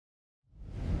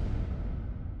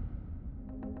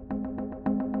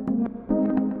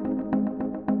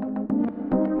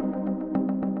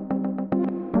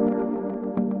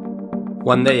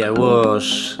One day I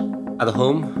was at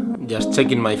home just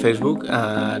checking my Facebook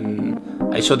and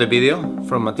I saw the video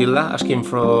from Matilda asking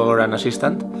for an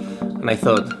assistant, and I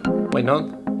thought, why not?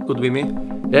 Could be me.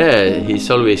 Yeah,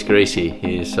 he's always crazy.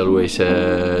 He's always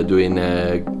doing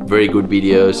very good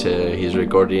videos. He's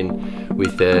recording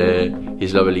with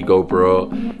his lovely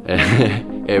GoPro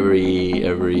every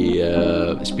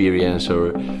experience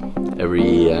or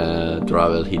every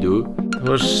travel he do.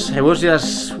 I was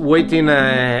just waiting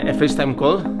a FaceTime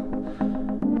call,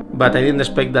 but I didn't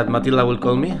expect that Matilda will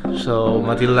call me. So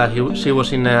Matilda, she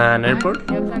was in an airport,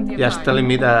 just telling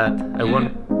me that I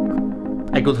won.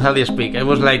 I could hardly speak. I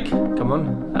was like, come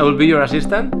on, I will be your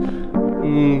assistant.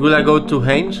 Will I go to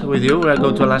Haines with you? Will I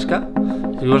go to Alaska?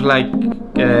 It was like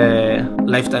a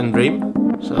lifetime dream.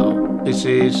 So this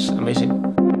is amazing.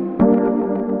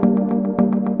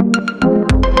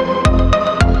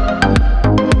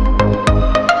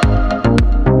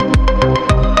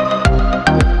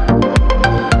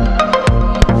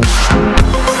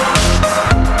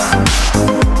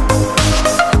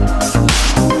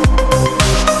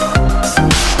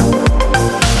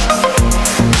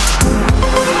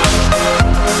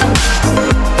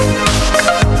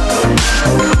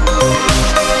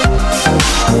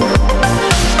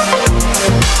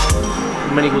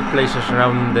 Many good places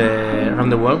around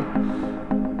the world,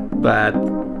 but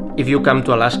if you come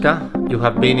to Alaska, you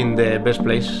have been in the best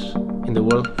place in the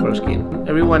world for skiing.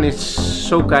 Everyone is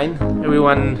so kind.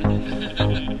 Everyone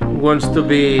wants to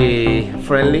be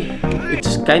friendly.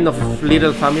 It's kind of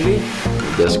little family.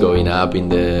 Just going up in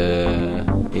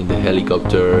the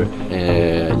helicopter,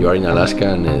 you are in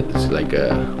Alaska, and it's like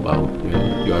wow,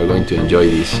 you are going to enjoy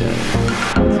this.